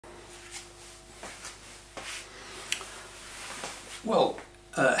Hello,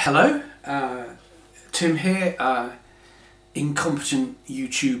 Tim here, incompetent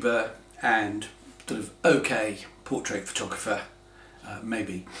YouTuber and sort of okay portrait photographer,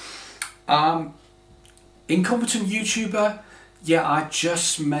 maybe. Incompetent YouTuber, yeah, I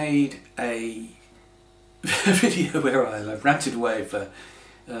just made a video where I ranted away for,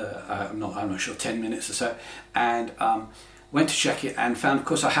 I'm not sure, 10 minutes or so, and went to check it and found, of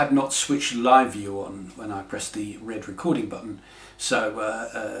course, I had not switched live view on when I pressed the red recording button.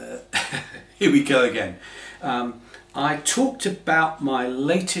 So here we go again. I talked about my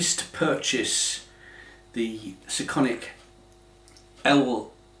latest purchase, the Sekonic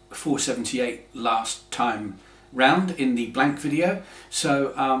L-478, last time round in the blank video.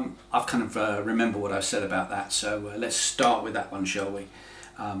 So I've kind of remember what I said about that. So let's start with that one, shall we?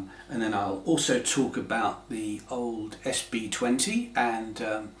 And then I'll also talk about the old SB-20 and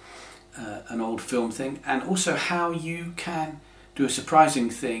an old film thing, and also how you can do a surprising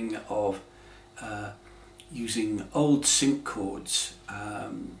thing of using old sync cords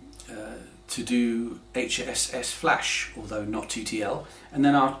to do HSS flash, although not TTL. And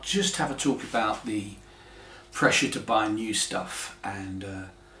then I'll just have a talk about the pressure to buy new stuff and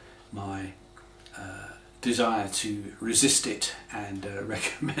my desire to resist it and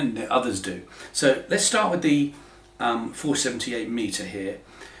recommend that others do. So let's start with the 478 meter here.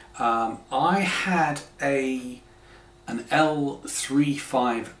 I had an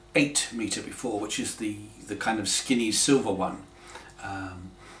L-358 meter before, which is the kind of skinny silver one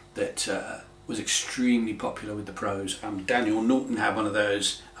that was extremely popular with the pros. Daniel Norton had one of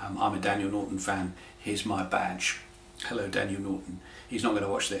those. I'm a Daniel Norton fan. Here's my badge. Hello, Daniel Norton. He's not going to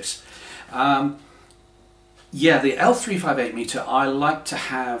watch this. Yeah, the L-358 meter, I like to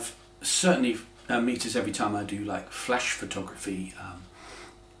have certainly meters every time I do like flash photography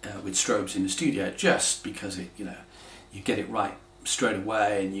with strobes in the studio, just because it, you get it right straight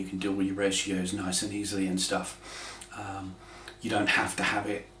away and you can deal with your ratios nice and easily and stuff. You don't have to have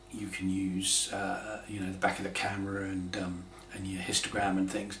it. You can use the back of the camera and your histogram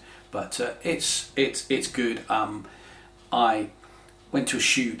and things, but it's good. I went to a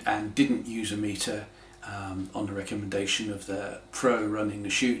shoot and didn't use a meter on the recommendation of the pro running the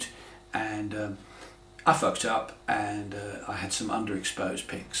shoot, and I fucked up and I had some underexposed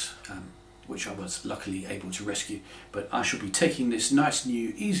pics, which I was luckily able to rescue. But I shall be taking this nice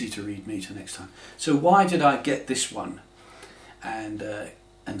new easy to read meter next time. So why did I get this one and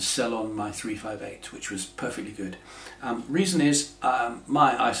sell on my 358, which was perfectly good? Reason is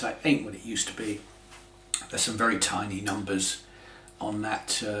my eyesight ain't what it used to be. There's some very tiny numbers on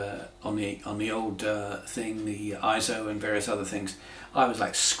that on the old thing, the ISO and various other things. I was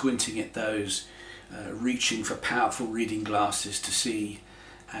like squinting at those, reaching for powerful reading glasses to see,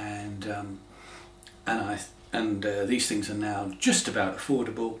 and these things are now just about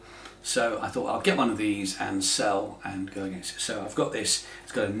affordable. So I thought I'll get one of these and sell and go against it. So I've got this.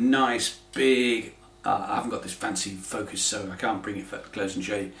 It's got a nice big. I haven't got this fancy focus, so I can't bring it close and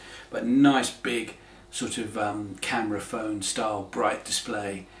show you. But nice big sort of camera phone style bright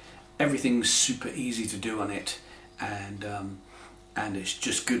display. Everything's super easy to do on it, and it's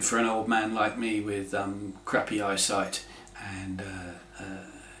just good for an old man like me with crappy eyesight. And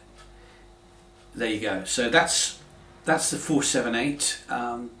there you go. So that's the 478.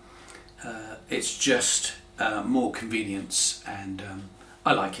 It's just more convenience, and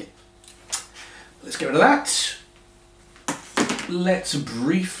I like it. Let's get rid of that. Let's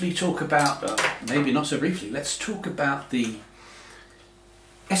briefly talk about, maybe not so briefly, let's talk about the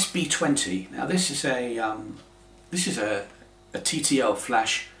SB-20. Now this is a TTL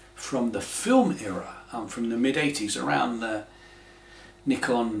flash from the film era, from the mid-80s, around the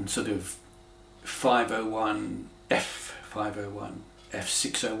Nikon sort of 501, F501,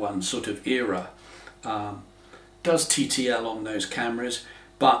 F601 sort of era. Does TTL on those cameras,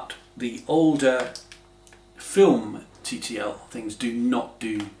 but the older film TTL things do not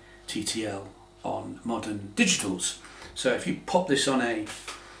do TTL on modern digitals. So if you pop this on a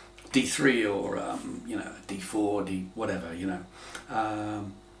D3 or a D4, D whatever,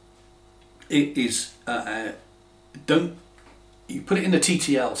 it is don't you put it in the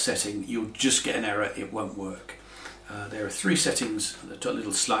TTL setting, you'll just get an error. It won't work. There are three settings. The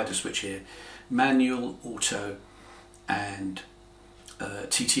little slider switch here: manual, auto, and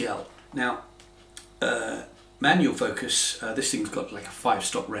TTL. Now, manual focus, this thing's got like a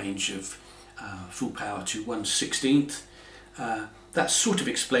 5-stop range of full power to 1/16. That sort of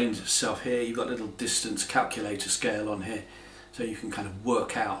explains itself here. You've got a little distance calculator scale on here, so you can kind of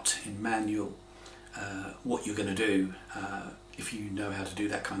work out in manual what you're going to do if you know how to do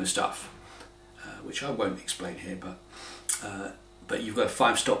that kind of stuff, which I won't explain here, but but you've got a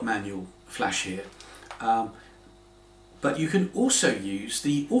 5-stop manual flash here. But you can also use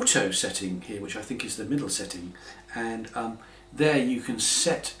the auto setting here, which I think is the middle setting, and there you can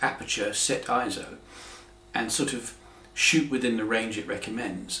set aperture, set ISO, and sort of shoot within the range it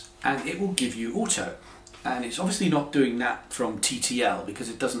recommends, and it will give you auto. And it's obviously not doing that from TTL, because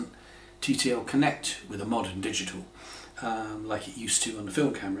it doesn't TTL connect with a modern digital like it used to on the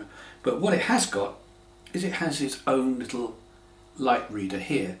film camera. But what it has got is it has its own little light reader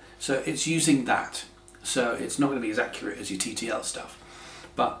here, so it's using that. So it's not going to be as accurate as your TTL stuff,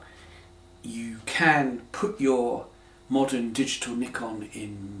 but you can put your modern digital Nikon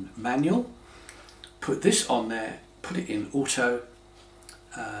in manual, put this on there, put it in auto,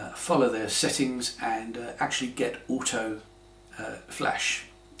 follow their settings, and actually get auto flash,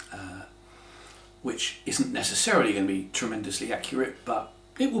 which isn't necessarily going to be tremendously accurate, but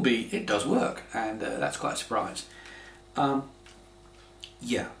it will be. It does work, and that's quite a surprise.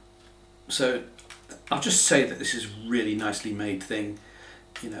 Yeah, so I'll just say that this is a really nicely made thing.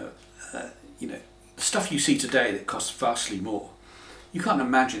 You know, the stuff you see today that costs vastly more, you can't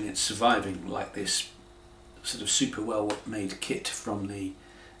imagine it surviving like this sort of super well made kit from the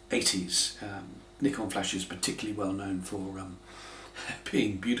 80s. Nikon flash is particularly well known for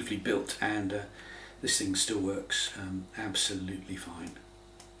being beautifully built, and this thing still works absolutely fine.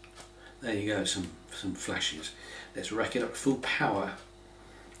 There you go, some flashes. Let's rack it up full power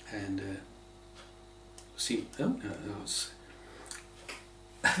and see. Oh, no,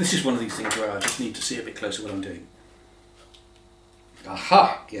 this is one of these things where I just need to see a bit closer what I'm doing.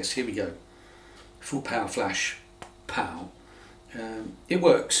 Aha! Yes, here we go. Full power flash. Pow. It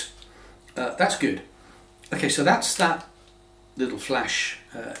works. That's good. Okay, so that's that little flash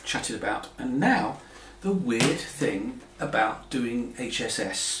chatted about. And now the weird thing about doing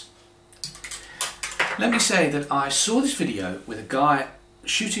HSS. Let me say that I saw this video with a guy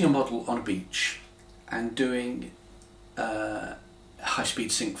shooting a model on a beach and doing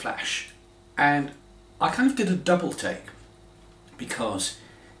high-speed sync flash, and I kind of did a double take because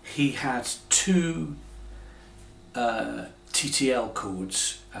he had two TTL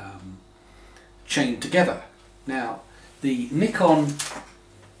cords chained together. Now the Nikon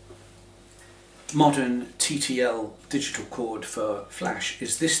modern TTL digital cord for flash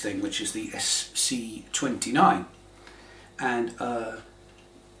is this thing, which is the SC-29, and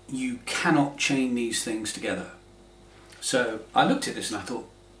you cannot chain these things together. So I looked at this and I thought,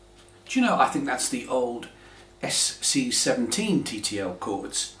 do you know, I think that's the old SC-17 TTL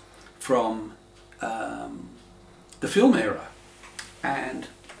cords from the film era. And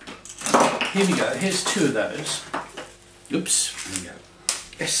here we go, here's two of those. Oops, there we go.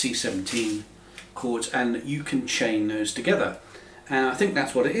 SC-17 cords, and you can chain those together. And I think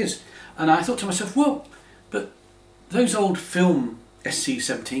that's what it is. And I thought to myself, well, but those old film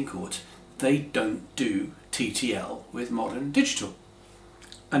SC-17 cords, they don't do TTL with modern digital.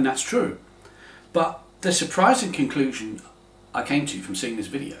 And that's true. But the surprising conclusion I came to from seeing this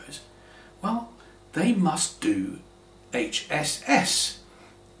video is, well, they must do HSS.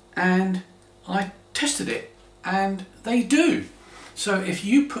 And I tested it, and they do. So if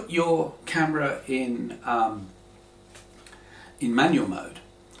you put your camera in manual mode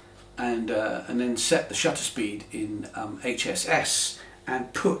and then set the shutter speed in HSS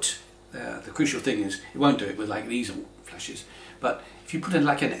and put the crucial thing is it won't do it with like these flashes, but if you put in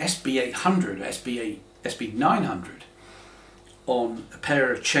like an SB-800 or SB-900 on a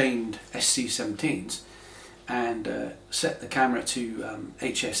pair of chained SC-17s and set the camera to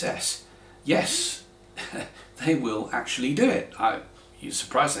HSS, yes, they will actually do it. You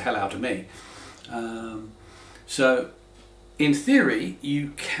surprised the hell out of me. So in theory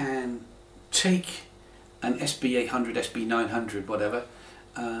you can take an SB-800, SB-900, whatever,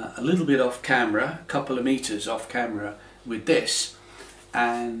 a little bit off camera, a couple of meters off camera with this,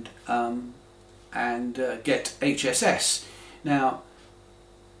 and get HSS. Now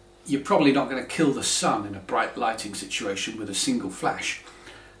you're probably not going to kill the sun in a bright lighting situation with a single flash,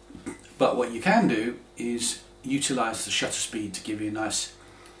 but what you can do is utilize the shutter speed to give you a nice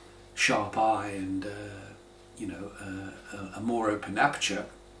sharp eye and you know, a more open aperture,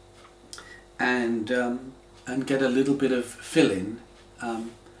 and get a little bit of fill-in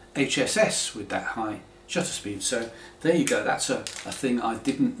HSS with that high shutter speed. So there you go, that's a thing I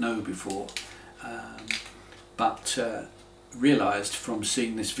didn't know before, but realised from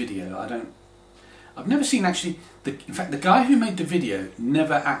seeing this video. I've never seen actually, in fact the guy who made the video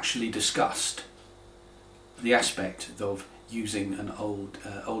never actually discussed the aspect of using an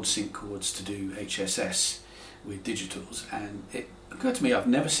old sync cords to do HSS with digitals, and it occurred to me I've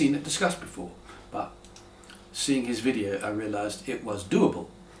never seen it discussed before, but seeing his video, I realised it was doable.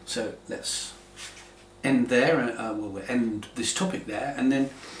 So let's end there, and we'll end this topic there, and then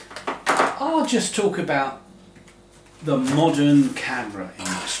I'll just talk about the modern camera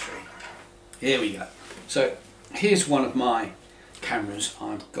industry. Here we go. So here's one of my cameras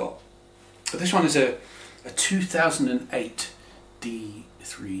I've got. But this one is a 2008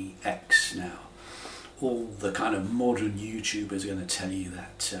 D3X. Now, all the kind of modern YouTubers are going to tell you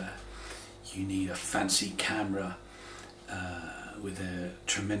that you need a fancy camera with a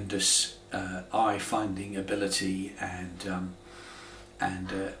tremendous eye-finding ability and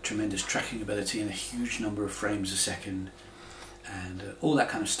tremendous tracking ability and a huge number of frames a second and all that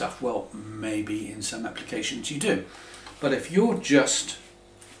kind of stuff. Well, maybe in some applications you do, but if you're just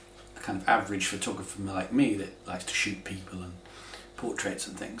a kind of average photographer like me that likes to shoot people and portraits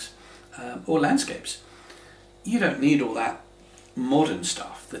and things, or landscapes, you don't need all that modern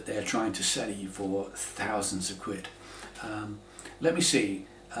stuff that they're trying to sell you for thousands of quid. Let me see,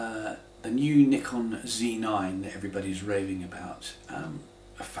 the new Nikon Z9 that everybody's raving about.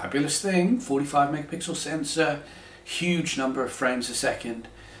 A fabulous thing, 45 megapixel sensor, huge number of frames a second,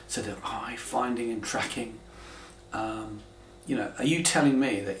 so the eye finding and tracking. You know, are you telling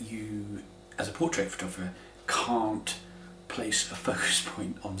me that you, as a portrait photographer, can't place a focus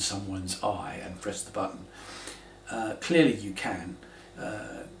point on someone's eye and press the button? Clearly you can.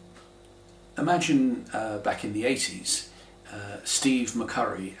 Imagine back in the 80s, Steve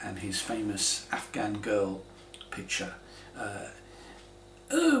McCurry and his famous Afghan girl picture.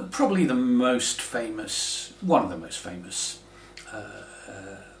 Probably the most famous, one of the most famous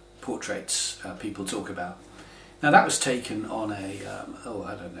portraits people talk about. Now that was taken on a,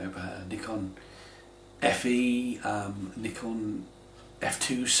 I don't know, a Nikon FE, Nikon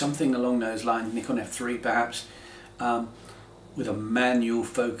F2, something along those lines, Nikon F3 perhaps, with a manual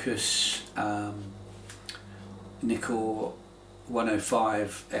focus, Nikon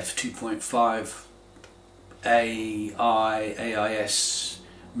 105 f2.5 AI, AIS,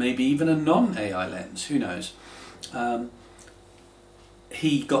 maybe even a non-AI lens, who knows.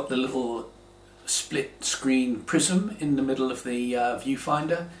 He got the little split screen prism in the middle of the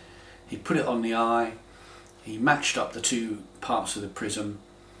viewfinder. He put it on the eye, he matched up the two parts of the prism,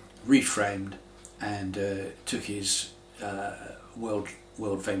 reframed, and took his world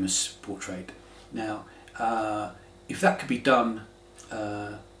famous portrait. Now if that could be done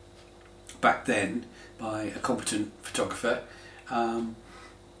back then by a competent photographer,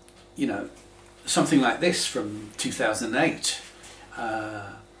 you know, something like this from 2008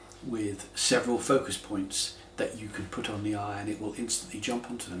 with several focus points that you can put on the eye and it will instantly jump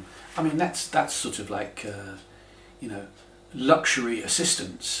onto them. I mean, that's sort of like you know, luxury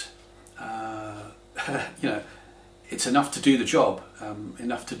assistance. You know, it's enough to do the job,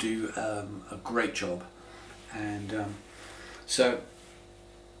 enough to do a great job. And so,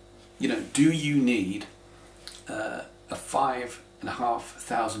 you know, do you need a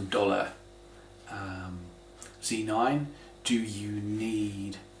 $5,500 Z9? Do you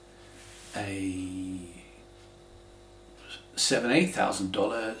need a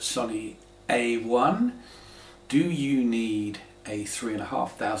 $7,000-8,000 Sony A1? Do you need a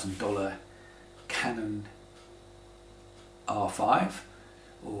 $3,500 Canon R5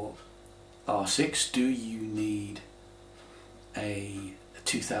 or R6? Do you need a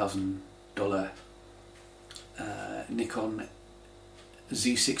 $2,000 Nikon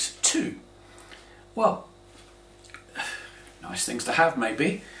Z6 II? Well, nice things to have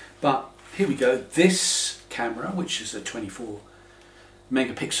maybe, but here we go. This camera, which is a 24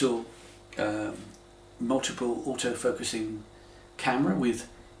 megapixel multiple auto-focusing camera with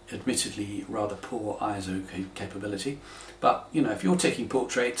admittedly rather poor ISO capability, but you know, if you're taking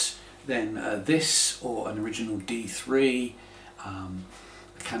portraits, then this or an original D3, a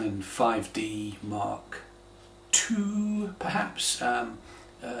Canon 5D Mark II perhaps, a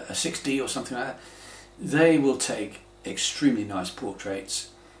 6D or something like that, they will take extremely nice portraits.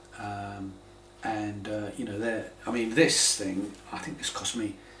 You know, I mean, this thing, I think this cost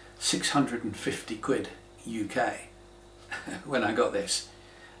me 650 quid UK when I got this.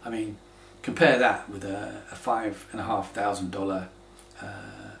 I mean, compare that with a $5,500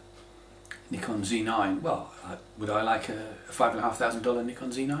 Nikon Z9. Well, would I like a $5,500 Nikon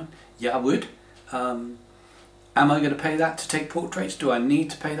Z9? Yeah, I would. Am I going to pay that to take portraits? Do I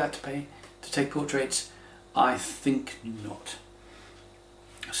need to pay that to take portraits? I think not.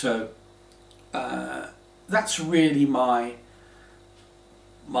 So that's really my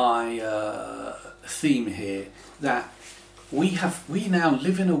theme here, that we now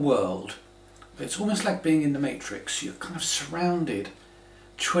live in a world, it's almost like being in the Matrix. You're kind of surrounded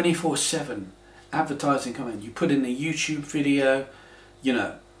 24/7 advertising come in, you put in a YouTube video, you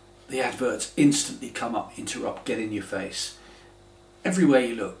know, the adverts instantly come up, interrupt, get in your face. Everywhere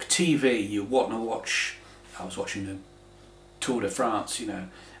you look, TV, you want to watch, I was watching the Tour de France, you know,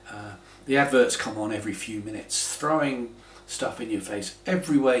 the adverts come on every few minutes, throwing stuff in your face.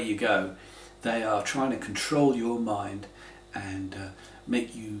 Everywhere you go, they are trying to control your mind and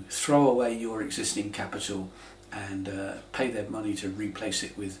make you throw away your existing capital and pay their money to replace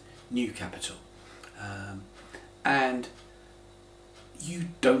it with new capital. And you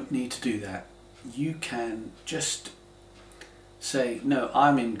don't need to do that. You can just say, no,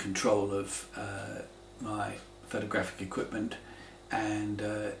 I'm in control of my photographic equipment, and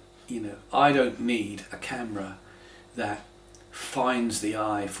you know, I don't need a camera that finds the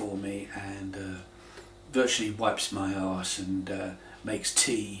eye for me and virtually wipes my arse and makes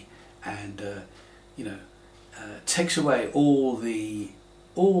tea and you know, takes away all the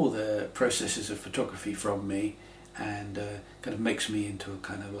processes of photography from me and kind of makes me into a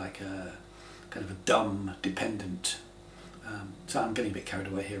kind of like a dumb dependent. So I'm getting a bit carried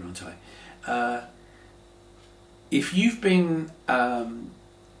away here, aren't I? If you've been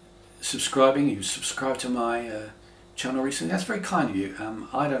subscribing, you subscribed to my channel recently, that's very kind of you.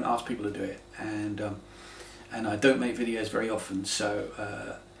 I don't ask people to do it, and I don't make videos very often, so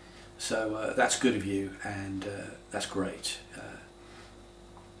that's good of you, and that's great.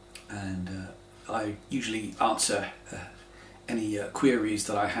 And I usually answer any queries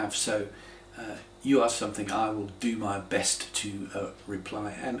that I have, so you ask something, I will do my best to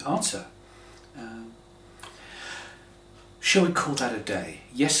reply and answer. Shall we call that a day?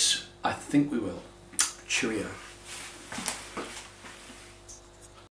 Yes, I think we will. Cheerio.